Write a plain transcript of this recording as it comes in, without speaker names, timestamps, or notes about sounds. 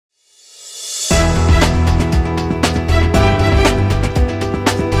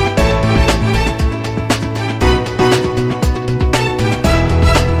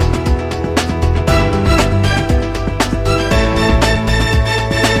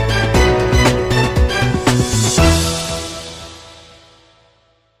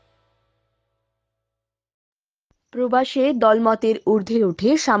প্রবাসে দলমতের ঊর্ধ্বে উঠে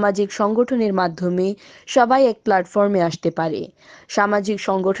সামাজিক সংগঠনের মাধ্যমে সবাই এক প্ল্যাটফর্মে আসতে পারে। সামাজিক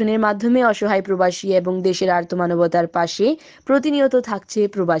সংগঠনের মাধ্যমে অসহায় প্রবাসী এবং দেশের আর্তমানবতার পাশে প্রতিনিয়ত থাকছে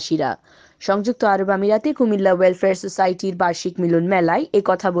প্রবাসীরা। সংযুক্ত আরব আমিরাতে কুমিল্লা ওয়েলফেয়ার সোসাইটির বার্ষিক মিলন মেলায়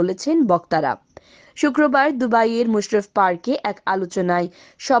কথা বলেছেন বক্তারা। শুক্রবার দুবাইয়ের মুশরফ পার্কে এক আলোচনায়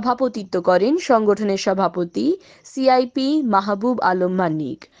সভাপতিত্ব করেন সংগঠনের সভাপতি সিআইপি মাহবুব আলম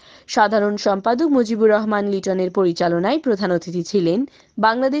মানিক। সাধারণ সম্পাদক মুজিবুর রহমান লিটনের পরিচালনায় প্রধান অতিথি ছিলেন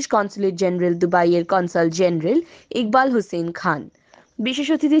বাংলাদেশ কনসুলেট জেনারেল দুবাইয়ের কনসাল জেনারেল ইকবাল হুসেইন খান। বিশেষ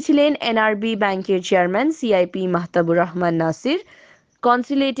অতিথি ছিলেন এনআরবি ব্যাংকের চেয়ারম্যান সিআইপি মাহতাবুর রহমান নাসির,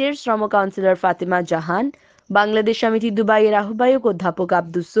 কনসুলেটের শ্রম কাউন্সিলর ফাতেমা জাহান, বাংলাদেশ সমিতি দুবাইয়ের আহ্বায়ক অধ্যাপক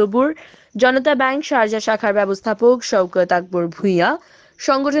আব্দুস সবুর, জনতা ব্যাংক শারজা শাখার ব্যবস্থাপক শওকত আকবর ভূঁইয়া,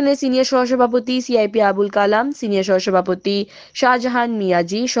 সংগঠনের সিনিয়র সহসভাপতি সিআইপি আবুল কালাম, সিনিয়র সহসভাপতি শাহজাহান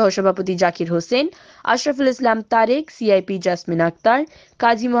মিয়াজি, সহসভাপতি জাকির হোসেন, আশরাফুল ইসলাম তারেক, সিআইপি জাসমিন আক্তার,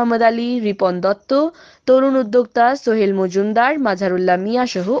 কাজী মোহাম্মদ আলী, রিপন দত্ত, তরুণ উদ্যোক্তা সোহেল মজুমদার, মাঝারুল্লাহ মিয়া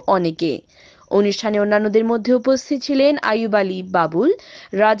সহ অনেকে। অনুষ্ঠানে অন্যান্যদের মধ্যে উপস্থিত ছিলেন আইয়ুব আলী বাবুল,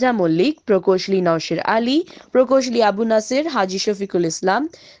 রাজা মল্লিক, প্রকৌশলী নওশের আলী, প্রকৌশলী আবু নাসের, হাজী শফিকুল ইসলাম,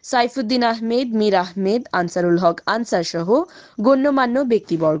 সাইফুদ্দিন আহমেদ, মীর আহমেদ, আনসারুল হক আনসার সহ গণ্যমান্য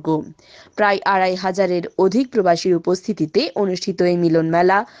ব্যক্তিবর্গ। প্রায় ২৫০০-এর অধিক প্রবাসীর উপস্থিতিতে অনুষ্ঠিত এই মিলন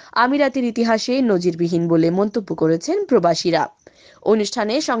মেলা আমিরাতের ইতিহাসে নজিরবিহীন বলে মন্তব্য করেছেন প্রবাসীরা।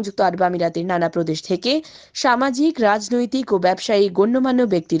 অনুষ্ঠানে সংযুক্ত আরব আমিরাতের নানা প্রদেশ থেকে সামাজিক, রাজনৈতিক ও ব্যবসায়ী গণ্যমান্য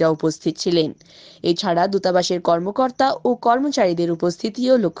ব্যক্তিরা উপস্থিত ছিলেন। এছাড়া দূতাবাসের কর্মকর্তা ও কর্মচারীদের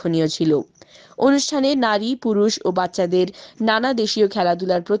উপস্থিতিও লক্ষণীয় ছিল। অনুষ্ঠানে নারী, পুরুষ ও বাচ্চাদের নানা দেশীয়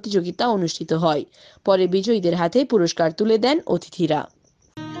খেলাধুলার প্রতিযোগিতা অনুষ্ঠিত হয়। পরে বিজয়ীদের হাতে পুরস্কার তুলে দেন অতিথিরা।